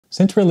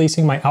Since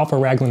releasing my Alpha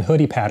Raglan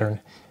hoodie pattern,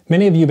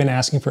 many of you have been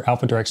asking for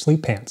Alpha Direct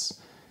sleep pants.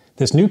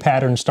 This new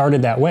pattern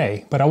started that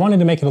way, but I wanted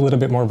to make it a little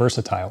bit more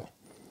versatile.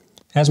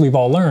 As we've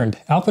all learned,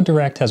 Alpha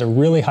Direct has a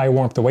really high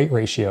warmth to weight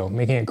ratio,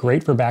 making it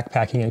great for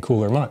backpacking in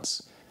cooler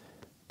months.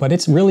 But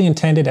it's really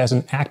intended as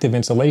an active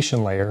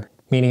insulation layer,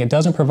 meaning it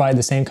doesn't provide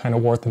the same kind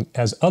of warmth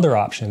as other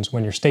options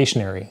when you're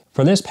stationary.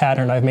 For this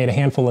pattern, I've made a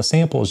handful of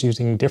samples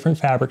using different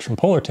fabrics from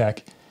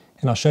Polartec,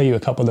 and I'll show you a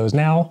couple of those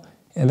now,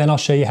 and then I'll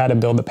show you how to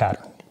build the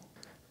pattern.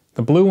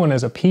 The blue one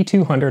is a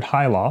P200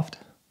 high loft.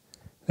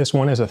 This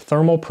one is a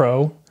Thermal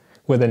Pro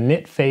with a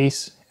knit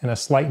face and a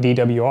slight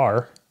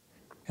DWR.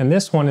 And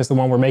this one is the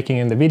one we're making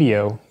in the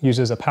video,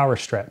 uses a power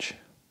stretch.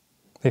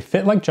 They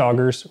fit like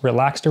joggers,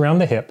 relaxed around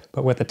the hip,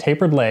 but with a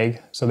tapered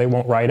leg so they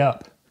won't ride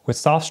up. With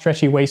soft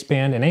stretchy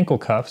waistband and ankle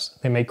cuffs,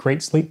 they make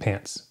great sleep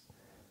pants.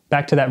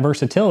 Back to that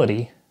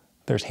versatility,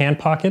 there's hand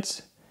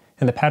pockets,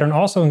 and the pattern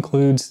also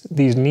includes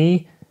these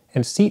knee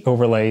and seat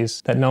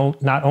overlays that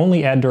not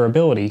only add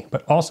durability,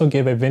 but also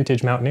give a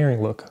vintage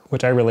mountaineering look,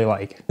 which I really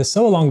like. The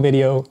Sewalong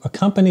video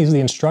accompanies the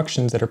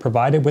instructions that are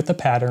provided with the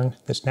pattern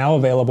that's now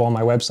available on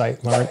my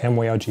website,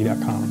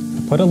 LearnMYOG.com.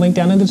 I'll put a link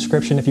down in the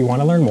description if you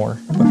want to learn more,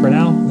 but for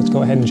now, let's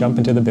go ahead and jump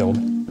into the build.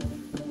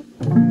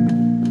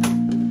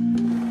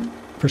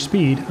 For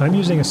speed, I'm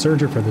using a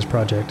serger for this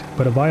project,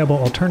 but a viable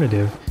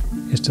alternative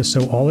is to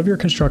sew all of your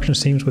construction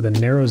seams with a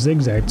narrow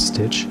zigzag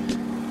stitch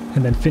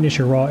and then finish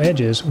your raw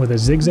edges with a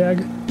zigzag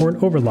or an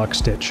overlock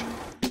stitch.